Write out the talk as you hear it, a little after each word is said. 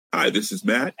Hi, this is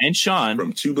Matt and Sean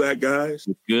from Two Black Guys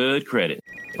with Good Credit.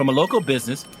 From a local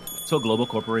business to a global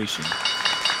corporation.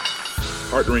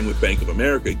 Partnering with Bank of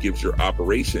America gives your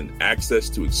operation access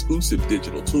to exclusive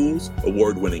digital tools,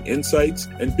 award-winning insights,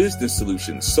 and business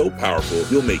solutions so powerful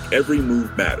you'll make every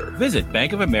move matter. Visit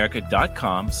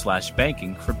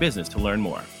bankofamerica.com/banking for business to learn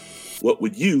more. What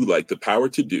would you like the power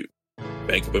to do?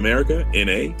 Bank of America,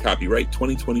 N.A., copyright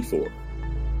 2024.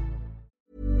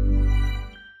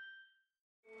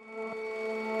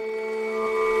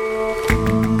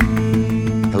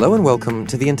 Hello and welcome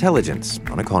to The Intelligence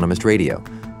on Economist Radio.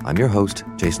 I'm your host,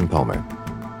 Jason Palmer.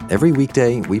 Every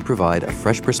weekday, we provide a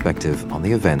fresh perspective on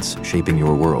the events shaping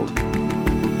your world.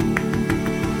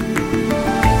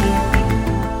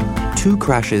 2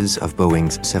 crashes of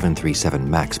Boeing's 737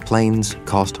 MAX planes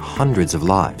cost hundreds of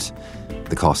lives.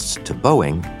 The costs to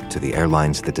Boeing, to the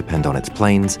airlines that depend on its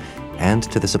planes, and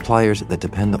to the suppliers that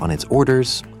depend on its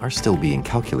orders are still being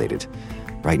calculated.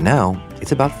 Right now,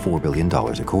 it's about $4 billion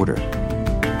a quarter.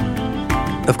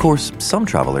 Of course, some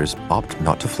travelers opt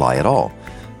not to fly at all.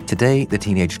 Today, the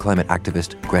teenage climate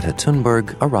activist Greta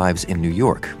Thunberg arrives in New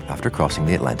York after crossing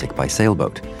the Atlantic by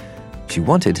sailboat. She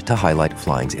wanted to highlight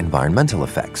flying's environmental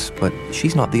effects, but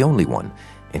she's not the only one.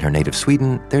 In her native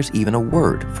Sweden, there's even a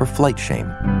word for flight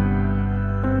shame.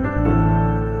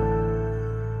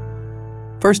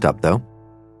 First up, though,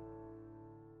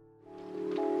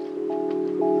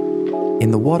 in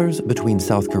the waters between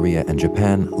South Korea and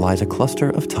Japan lies a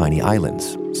cluster of tiny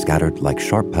islands, scattered like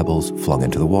sharp pebbles flung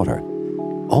into the water.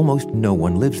 Almost no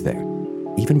one lives there.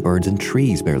 Even birds and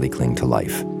trees barely cling to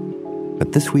life.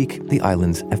 But this week, the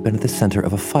islands have been at the center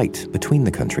of a fight between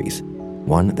the countries,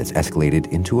 one that's escalated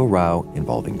into a row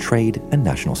involving trade and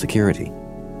national security.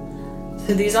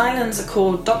 So these islands are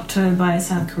called Dokdo by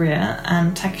South Korea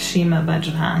and Takeshima by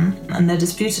Japan, and they're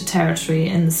disputed territory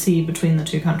in the sea between the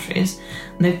two countries.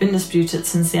 And they've been disputed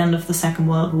since the end of the Second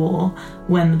World War,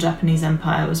 when the Japanese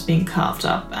Empire was being carved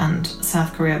up and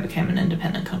South Korea became an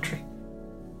independent country.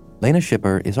 Lena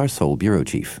Schipper is our Seoul bureau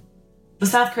chief. The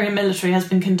South Korean military has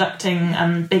been conducting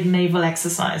big naval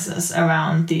exercises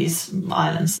around these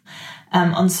islands.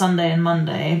 On Sunday and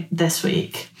Monday this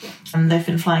week, they've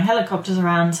been flying helicopters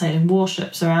around, sailing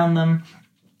warships around them,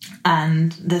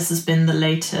 and this has been the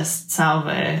latest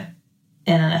salvo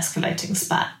in an escalating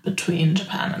spat between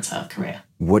Japan and South Korea.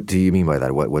 What do you mean by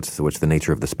that? What's the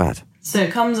nature of the spat? So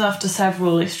it comes after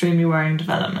several extremely worrying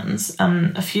developments.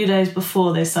 A few days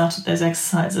before they started those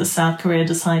exercises, South Korea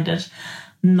decided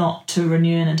not to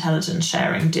renew an intelligence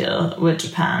sharing deal with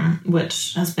Japan,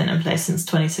 which has been in place since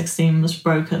 2016, was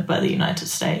brokered by the United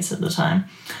States at the time.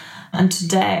 And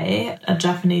today, a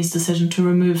Japanese decision to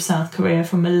remove South Korea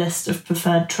from a list of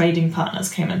preferred trading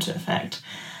partners came into effect.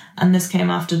 And this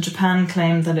came after Japan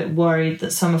claimed that it worried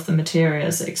that some of the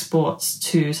materials it exports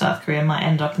to South Korea might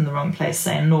end up in the wrong place,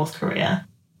 say in North Korea.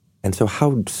 And so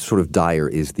how sort of dire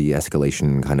is the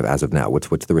escalation kind of as of now?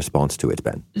 What's the response to it,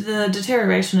 Ben? The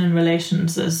deterioration in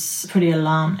relations is pretty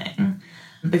alarming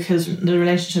because the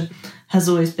relationship has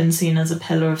always been seen as a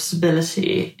pillar of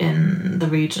stability in the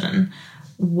region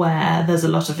where there's a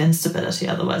lot of instability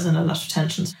otherwise and a lot of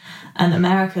tensions. And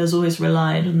America has always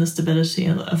relied on the stability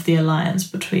of the alliance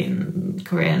between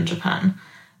Korea and Japan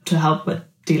to help with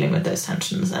dealing with those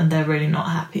tensions, and they're really not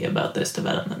happy about those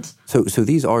developments. So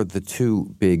these are the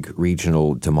 2 big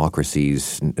regional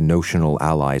democracies, notional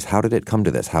allies. How did it come to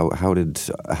this? How did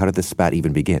this spat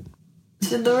even begin?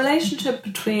 So the relationship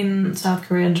between South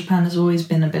Korea and Japan has always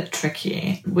been a bit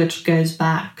tricky, which goes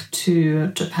back to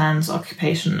Japan's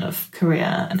occupation of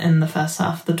Korea in the first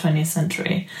half of the 20th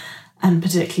century. And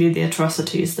particularly the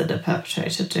atrocities that are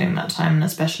perpetrated during that time, and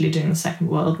especially during the Second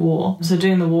World War. So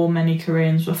during the war, many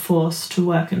Koreans were forced to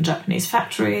work in Japanese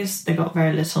factories. They got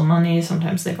very little money,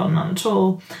 sometimes they got none at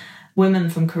all.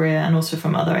 Women from Korea and also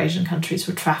from other Asian countries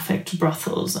were trafficked to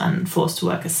brothels and forced to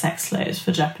work as sex slaves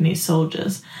for Japanese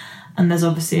soldiers. And there's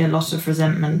obviously a lot of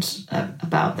resentment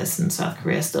about this in South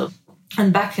Korea still.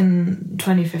 And back in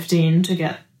 2015, to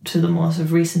get to the more sort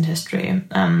of recent history,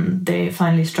 they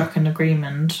finally struck an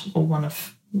agreement, or one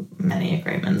of many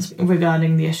agreements,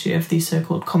 regarding the issue of these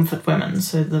so-called comfort women,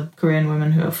 so the Korean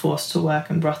women who are forced to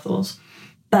work in brothels.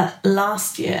 But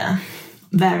last year,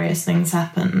 various things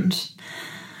happened.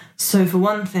 So for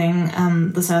one thing,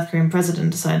 the South Korean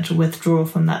president decided to withdraw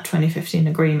from that 2015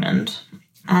 agreement,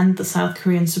 and the South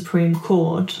Korean Supreme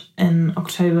Court in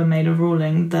October made a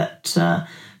ruling that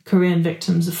Korean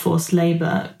victims of forced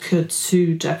labour could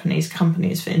sue Japanese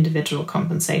companies for individual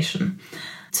compensation.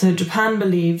 So Japan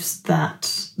believes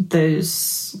that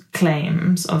those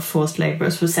claims of forced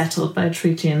labourers were settled by a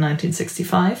treaty in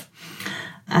 1965.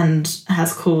 and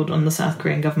has called on the South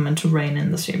Korean government to rein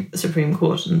in the Supreme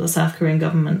Court. And the South Korean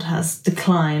government has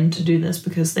declined to do this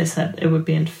because they said it would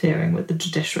be interfering with the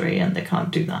judiciary and they can't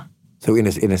do that. So in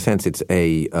a sense, it's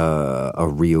a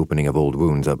reopening of old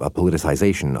wounds, a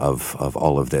politicization of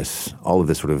all of this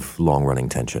sort of long-running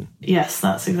tension. Yes,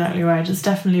 that's exactly right. It's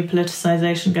definitely a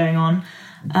politicization going on,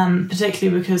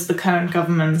 particularly because the current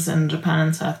governments in Japan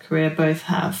and South Korea both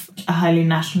have a highly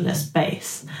nationalist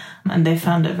base, and they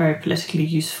found it very politically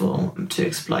useful to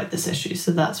exploit this issue.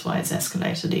 So that's why it's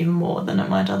escalated even more than it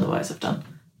might otherwise have done.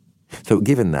 So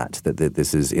given that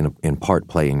this is in part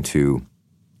playing to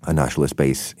a nationalist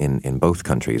base in both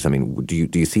countries, I mean, do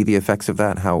you see the effects of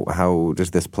that? How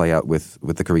does this play out with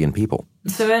the Korean people?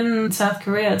 So in South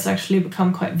Korea, it's actually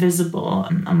become quite visible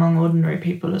among ordinary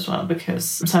people as well,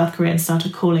 because South Koreans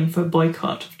started calling for a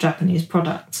boycott of Japanese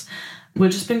products,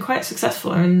 which has been quite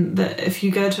successful. I mean, if you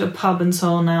go to a pub in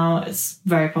Seoul now, it's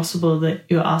very possible that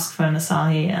you ask for an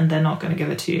Asahi and they're not going to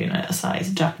give it to you. Asahi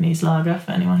is a Japanese lager,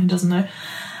 for anyone who doesn't know.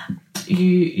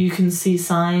 You can see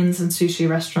signs in sushi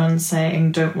restaurants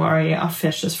saying, "Don't worry, our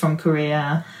fish is from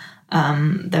Korea."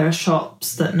 There are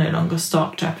shops that no longer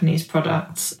stock Japanese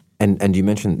products. And you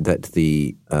mentioned that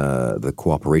the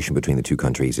cooperation between the two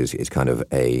countries is kind of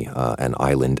an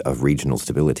island of regional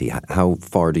stability. How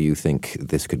far do you think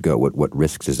this could go? What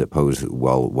risks does it pose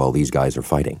while these guys are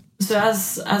fighting? So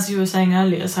as you were saying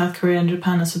earlier, South Korea and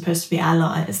Japan are supposed to be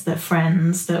allies. They're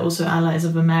friends. They're also allies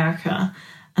of America.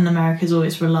 And America's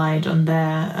always relied on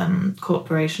their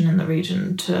cooperation in the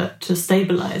region to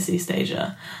stabilise East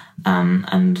Asia.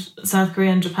 And South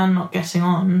Korea and Japan not getting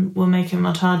on will make it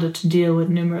much harder to deal with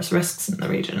numerous risks in the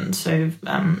region. So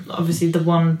obviously the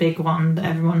one big one that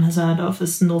everyone has heard of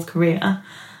is North Korea.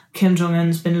 Kim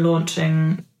Jong-un's been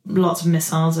launching lots of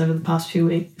missiles over the past few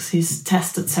weeks. He's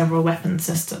tested several weapon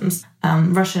systems.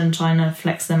 Russia and China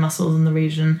flex their muscles in the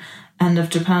region. And if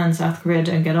Japan and South Korea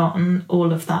don't get on,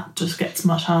 all of that just gets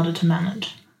much harder to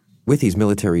manage. With these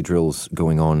military drills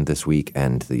going on this week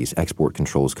and these export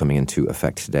controls coming into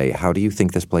effect today, how do you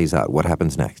think this plays out? What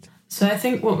happens next? So I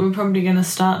think what we're probably going to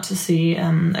start to see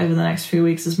over the next few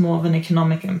weeks is more of an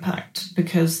economic impact,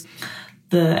 because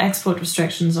the export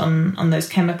restrictions on those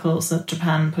chemicals that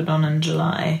Japan put on in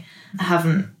July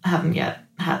haven't yet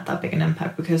had that big an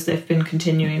impact, because they've been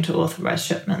continuing to authorise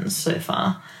shipments so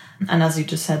far. And as you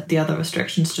just said, the other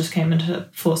restrictions just came into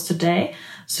force today.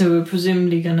 So we're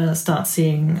presumably going to start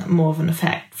seeing more of an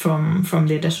effect from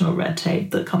the additional red tape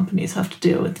that companies have to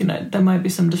deal with. There might be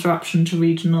some disruption to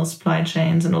regional supply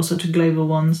chains and also to global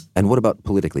ones. And what about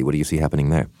politically? What do you see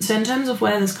happening there? So in terms of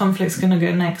where this conflict's going to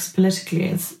go next politically,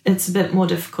 it's a bit more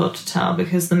difficult to tell,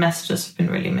 because the messages have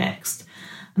been really mixed.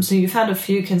 So you've had a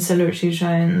few conciliatory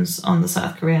tones on the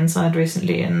South Korean side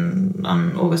recently, and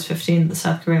on August 15th, the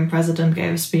South Korean president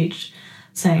gave a speech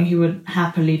saying he would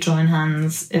happily join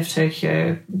hands if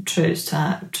Tokyo chose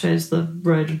the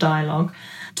road of dialogue.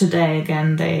 Today,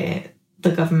 again,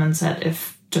 the government said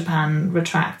if Japan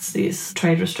retracts these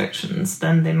trade restrictions,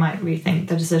 then they might rethink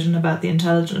the decision about the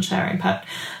intelligence sharing pact.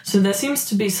 So there seems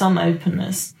to be some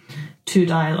openness to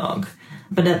dialogue.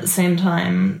 But at the same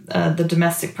time, the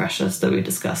domestic pressures that we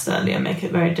discussed earlier make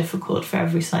it very difficult for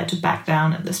every side to back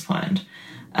down at this point.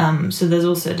 So there's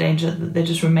also a danger that they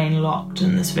just remain locked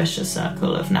in this vicious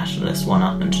circle of nationalist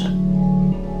one-upmanship.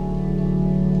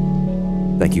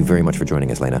 Thank you very much for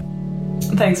joining us, Lena.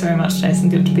 Thanks very much, Jason.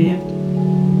 Good to be here.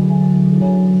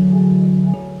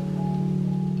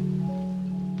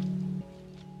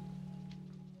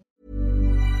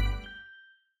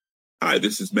 Hi,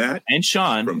 this is Matt And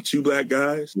Sean from Two Black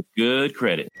Guys with good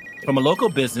credit. From a local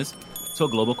business to a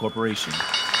global corporation.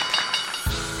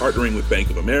 Partnering with Bank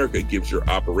of America gives your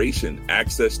operation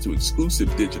access to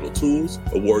exclusive digital tools,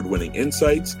 award-winning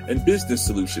insights, and business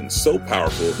solutions so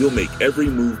powerful you'll make every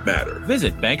move matter.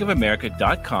 Visit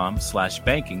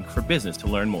bankofamerica.com/banking for business to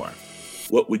learn more.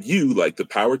 What would you like the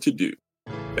power to do?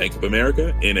 Bank of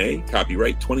America, N.A.,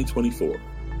 copyright 2024.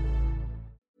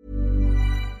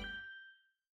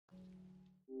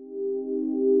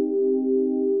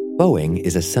 Boeing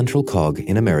is a central cog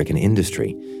in American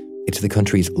industry. It's the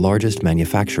country's largest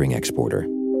manufacturing exporter.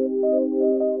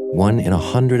 1 in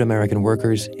 100 American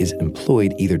workers is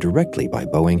employed either directly by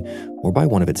Boeing or by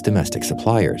one of its domestic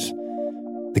suppliers.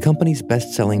 The company's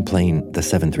best-selling plane, the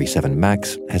 737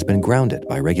 MAX, has been grounded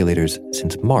by regulators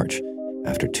since March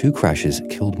after 2 crashes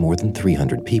killed more than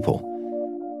 300 people.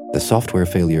 The software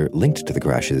failure linked to the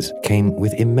crashes came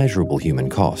with immeasurable human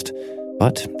cost,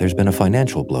 but there's been a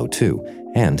financial blow too,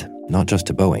 and not just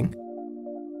to Boeing.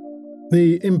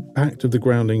 The impact of the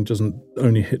grounding doesn't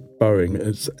only hit Boeing,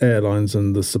 its airlines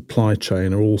and the supply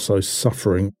chain are also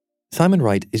suffering. Simon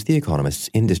Wright is The Economist's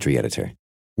industry editor.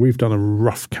 We've done a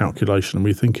rough calculation and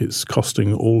we think it's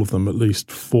costing all of them at least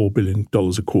 $4 billion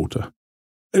a quarter.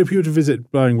 If you were to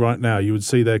visit Boeing right now, you would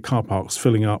see their car parks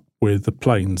filling up with the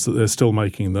planes that they're still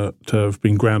making that have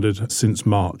been grounded since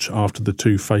March after the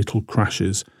 2 fatal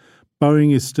crashes.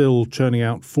 Boeing is still churning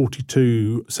out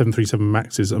 42 737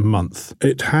 MAXs a month.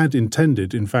 It had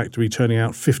intended, in fact, to be churning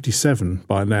out 57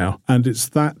 by now. And it's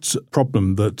that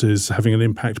problem that is having an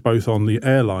impact both on the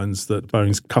airlines, that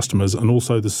Boeing's customers, and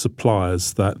also the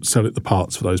suppliers that sell it the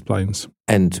parts for those planes.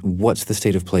 And what's the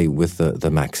state of play with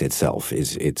the MAX itself?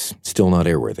 It's still not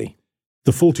airworthy?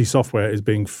 The faulty software is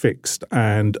being fixed,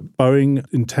 and Boeing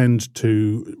intend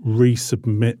to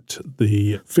resubmit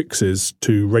the fixes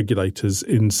to regulators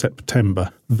in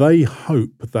September. They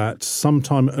hope that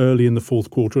sometime early in the fourth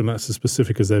quarter, and that's as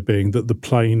specific as they're being, that the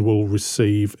plane will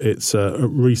receive its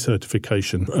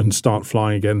recertification and start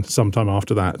flying again sometime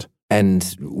after that.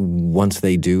 And once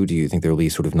they do you think there will be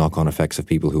sort of knock-on effects of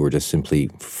people who are just simply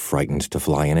frightened to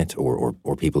fly in it, or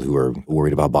people who are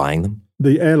worried about buying them?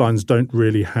 The airlines don't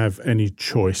really have any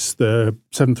choice. The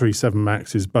 737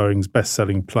 MAX is Boeing's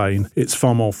best-selling plane. It's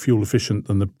far more fuel efficient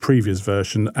than the previous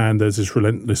version, and there's this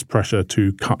relentless pressure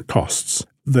to cut costs.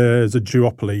 There's a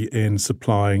duopoly in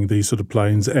supplying these sort of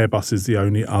planes. Airbus is the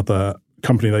only other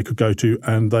company they could go to,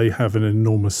 and they have an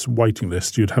enormous waiting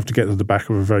list. You'd have to get to the back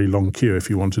of a very long queue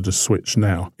if you wanted to switch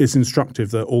now. It's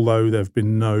instructive that although there have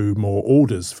been no more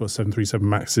orders for 737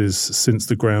 MAXs since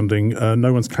the grounding,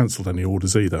 no one's cancelled any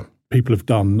orders either. People have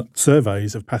done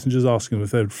surveys of passengers asking them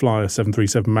if they'd fly a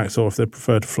 737 MAX or if they'd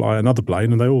prefer to fly another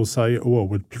plane, and they all say, well,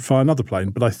 we'd fly another plane.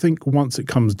 But I think once it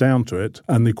comes down to it,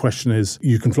 and the question is,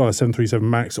 you can fly a 737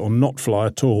 MAX or not fly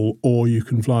at all, or you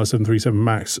can fly a 737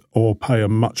 MAX or pay a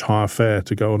much higher fare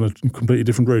to go on a completely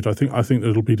different route. I think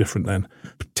it'll be different then,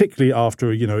 particularly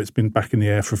after, it's been back in the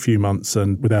air for a few months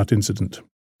and without incident.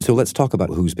 So let's talk about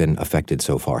who's been affected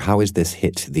so far. How has this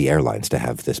hit the airlines to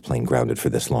have this plane grounded for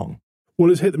this long? Well,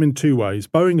 it's hit them in 2 ways.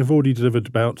 Boeing have already delivered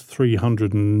about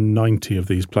 390 of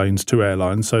these planes to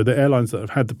airlines. So the airlines that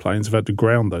have had the planes have had to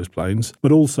ground those planes.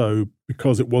 But also,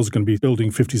 because it was going to be building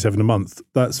 57 a month,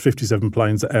 that's 57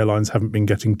 planes that airlines haven't been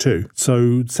getting to.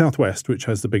 So Southwest, which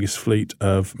has the biggest fleet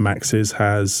of MAXs,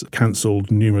 has cancelled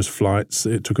numerous flights.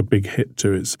 It took a big hit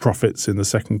to its profits in the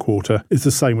second quarter. It's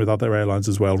the same with other airlines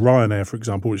as well. Ryanair, for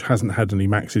example, which hasn't had any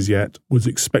MAXs yet, was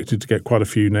expected to get quite a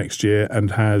few next year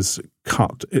and has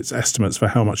cut its estimates for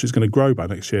how much it's going to grow by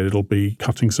next year. It'll be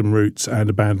cutting some routes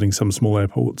and abandoning some small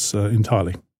airports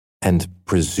entirely. And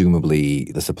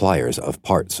presumably the suppliers of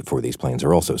parts for these planes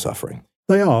are also suffering.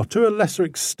 They are, to a lesser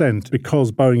extent,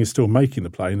 because Boeing is still making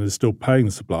the plane and is still paying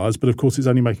the suppliers, but of course it's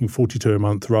only making 42 a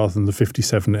month rather than the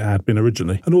 57 it had been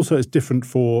originally. And also it's different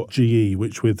for GE,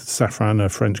 which with Safran, a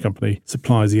French company,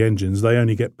 supplies the engines. They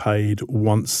only get paid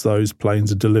once those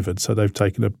planes are delivered, so they've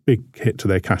taken a big hit to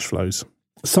their cash flows.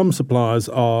 Some suppliers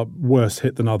are worse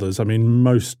hit than others. I mean,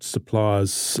 most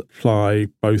suppliers fly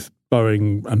both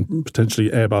Boeing and potentially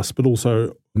Airbus, but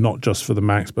also not just for the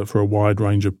MAX, but for a wide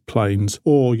range of planes.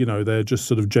 Or, they're just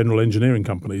sort of general engineering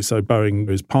companies. So Boeing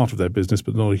is part of their business,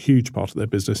 but not a huge part of their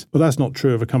business. But that's not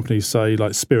true of a company, say,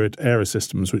 like Spirit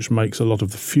Aerosystems, which makes a lot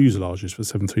of the fuselages for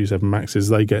 737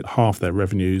 MAXs. They get half their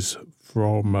revenues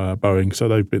from Boeing. So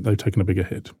they've taken a bigger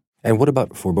hit. And what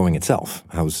about for Boeing itself?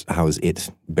 How's it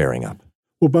bearing up?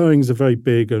 Well, Boeing's a very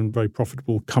big and very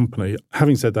profitable company.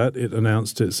 Having said that, it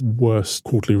announced its worst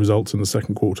quarterly results in the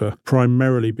second quarter,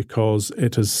 primarily because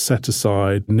it has set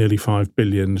aside nearly $5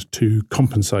 billion to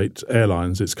compensate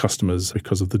airlines, its customers,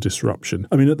 because of the disruption.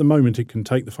 I mean, at the moment, it can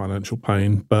take the financial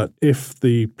pain, but if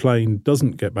the plane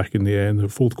doesn't get back in the air in the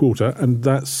fourth quarter, and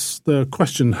that's the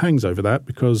question hangs over that,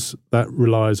 because that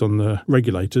relies on the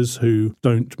regulators who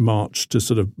don't march to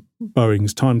sort of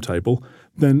Boeing's timetable,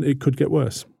 then it could get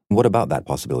worse. What about that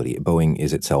possibility? Boeing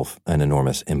is itself an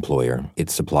enormous employer.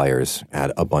 Its suppliers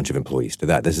add a bunch of employees to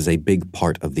that. This is a big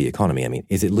part of the economy. I mean,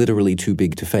 is it literally too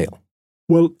big to fail?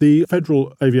 Well, the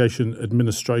Federal Aviation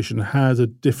Administration has a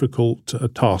difficult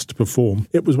task to perform.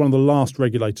 It was one of the last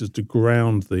regulators to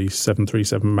ground the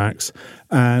 737 MAX,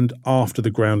 and after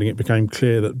the grounding, it became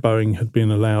clear that Boeing had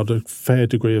been allowed a fair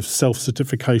degree of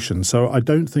self-certification. So I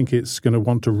don't think it's going to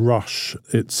want to rush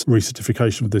its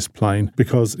recertification of this plane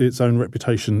because its own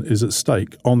reputation is at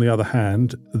stake. On the other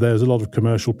hand, there's a lot of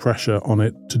commercial pressure on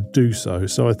it to do so.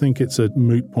 So I think it's a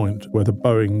moot point whether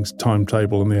Boeing's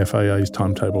timetable and the FAA's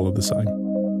timetable are the same.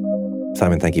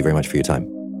 Simon, thank you very much for your time.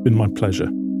 Been my pleasure.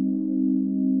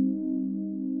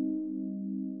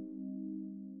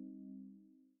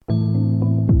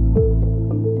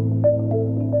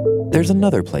 There's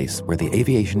another place where the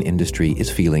aviation industry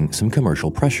is feeling some commercial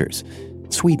pressures.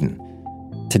 Sweden.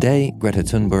 Today, Greta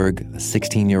Thunberg, a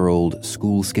 16-year-old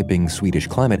school-skipping Swedish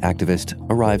climate activist,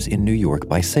 arrives in New York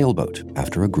by sailboat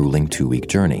after a grueling 2-week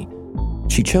journey.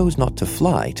 She chose not to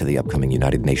fly to the upcoming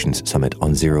United Nations Summit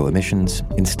on Zero Emissions,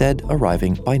 instead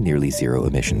arriving by nearly zero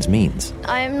emissions means.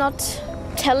 I am not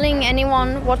telling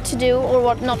anyone what to do or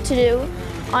what not to do.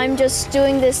 I'm just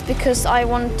doing this because I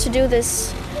want to do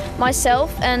this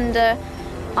myself, and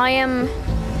I am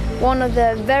one of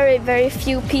the very, very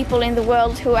few people in the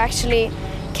world who actually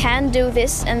can do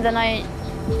this, and then I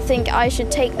think I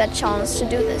should take that chance to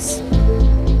do this.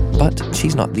 But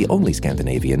she's not the only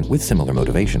Scandinavian with similar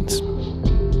motivations.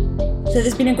 So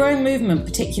there's been a growing movement,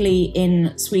 particularly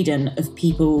in Sweden, of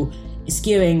people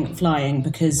eschewing flying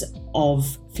because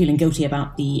of feeling guilty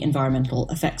about the environmental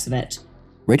effects of it.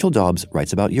 Rachel Dobbs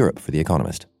writes about Europe for The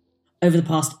Economist. Over the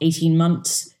past 18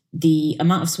 months, the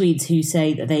amount of Swedes who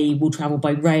say that they will travel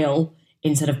by rail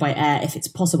instead of by air if it's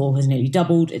possible has nearly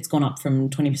doubled. It's gone up from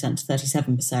 20% to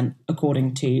 37%,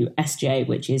 according to SJ,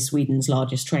 which is Sweden's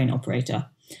largest train operator.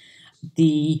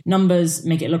 The numbers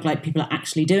make it look like people are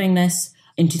actually doing this.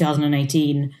 In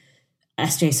 2018,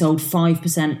 SJ sold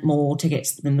 5% more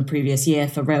tickets than the previous year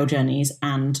for rail journeys,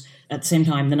 and at the same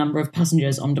time, the number of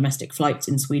passengers on domestic flights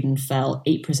in Sweden fell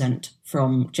 8%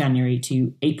 from January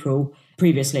to April.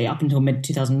 Previously, up until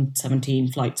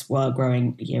mid-2017, flights were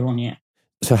growing year on year.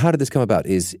 So how did this come about?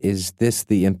 Is this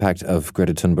the impact of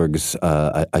Greta Thunberg's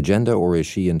agenda, or is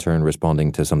she in turn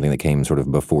responding to something that came sort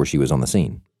of before she was on the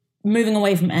scene? Moving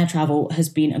away from air travel has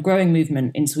been a growing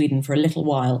movement in Sweden for a little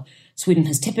while. Sweden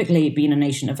has typically been a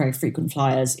nation of very frequent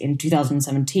flyers. In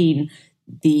 2017,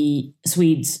 the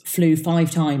Swedes flew 5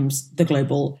 times the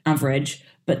global average,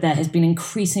 but there has been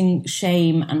increasing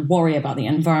shame and worry about the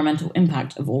environmental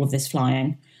impact of all of this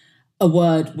flying. A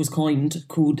word was coined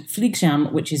called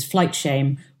flygskam, which is flight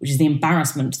shame, which is the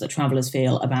embarrassment that travellers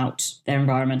feel about their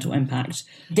environmental impact.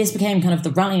 This became kind of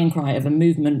the rallying cry of a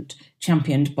movement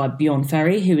championed by Bjorn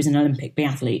Ferry, who is an Olympic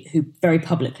biathlete who very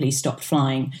publicly stopped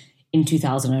flying in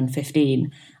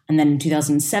 2015. And then in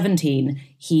 2017,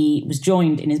 he was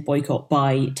joined in his boycott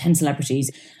by 10 celebrities.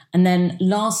 And then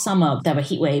last summer, there were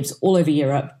heat waves all over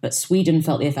Europe, but Sweden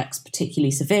felt the effects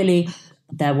particularly severely.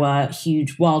 There were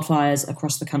huge wildfires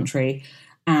across the country,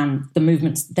 and the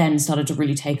movements then started to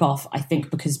really take off, I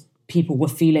think, because people were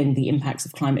feeling the impacts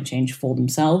of climate change for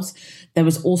themselves. There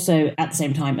was also, at the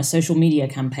same time, a social media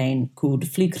campaign called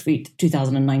Flygfritt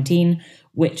 2019,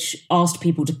 which asked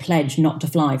people to pledge not to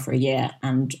fly for a year,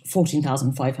 and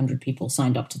 14,500 people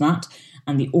signed up to that.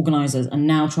 And the organisers are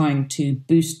now trying to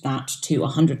boost that to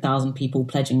 100,000 people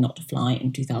pledging not to fly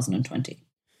in 2020.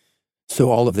 So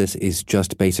all of this is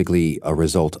just basically a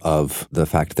result of the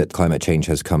fact that climate change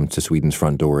has come to Sweden's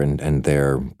front door and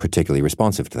they're particularly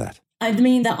responsive to that. I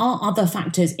mean, there are other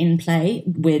factors in play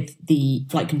with the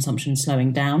flight consumption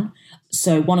slowing down.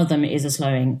 So one of them is a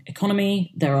slowing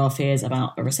economy. There are fears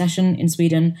about a recession in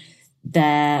Sweden.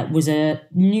 There was a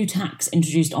new tax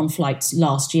introduced on flights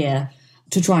last year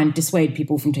to try and dissuade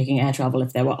people from taking air travel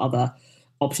if there were other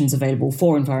options available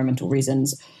for environmental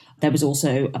reasons. There was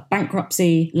also a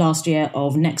bankruptcy last year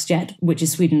of NextJet, which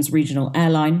is Sweden's regional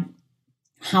airline.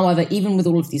 However, even with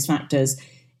all of these factors,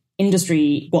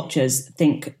 industry watchers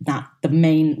think that the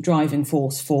main driving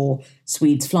force for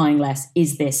Swedes flying less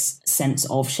is this sense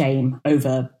of shame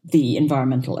over the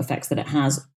environmental effects that it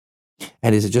has.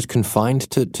 And is it just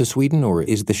confined to Sweden, or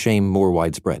is the shame more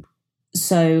widespread?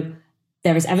 So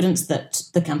there is evidence that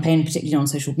the campaign, particularly on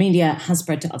social media, has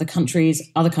spread to other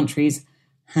countries. Other countries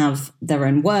have their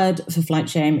own word for flight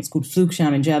shame. It's called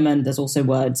flugskam in German. There's also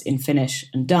words in Finnish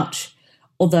and Dutch,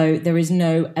 although there is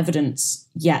no evidence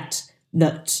yet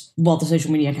that while the social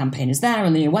media campaign is there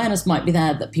and the awareness might be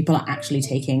there, that people are actually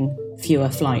taking fewer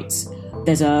flights.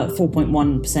 There's a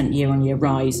 4.1% year-on-year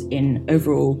rise in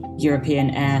overall European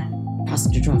air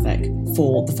passenger traffic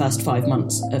for the first 5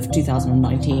 months of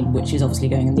 2019, which is obviously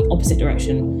going in the opposite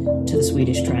direction to the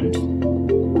Swedish trend.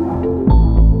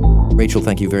 Rachel,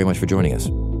 thank you very much for joining us.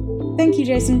 Thank you,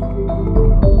 Jason.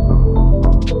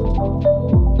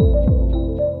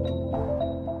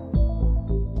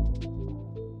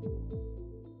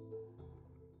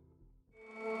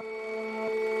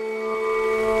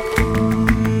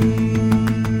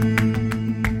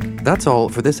 That's all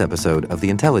for this episode of The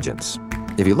Intelligence.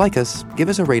 If you like us, give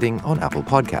us a rating on Apple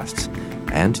Podcasts.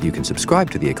 And you can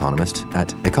subscribe to The Economist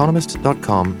at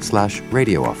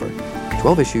economist.com/radio offer.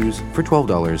 12 issues for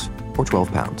 $12 or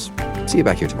 £12. See you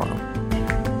back here tomorrow.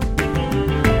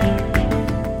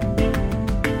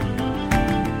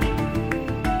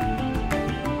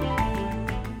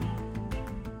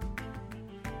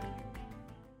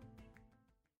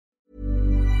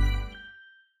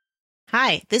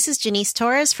 Hi, this is Janice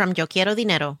Torres from Yo Quiero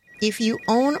Dinero. If you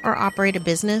own or operate a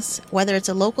business, whether it's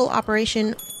a local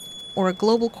operation or a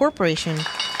global corporation,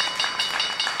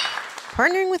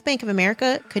 partnering with Bank of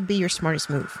America could be your smartest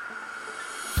move.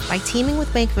 By teaming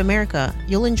with Bank of America,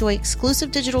 you'll enjoy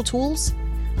exclusive digital tools,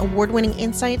 award-winning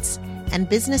insights, and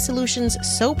business solutions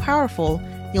so powerful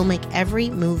you'll make every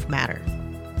move matter.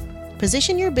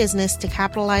 Position your business to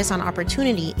capitalize on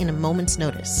opportunity in a moment's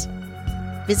notice.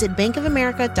 Visit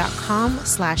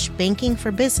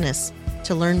bankofamerica.com/bankingforbusiness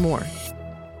to learn more.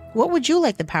 What would you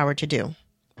like the power to do?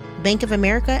 Bank of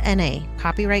America, N.A.,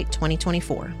 copyright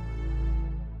 2024.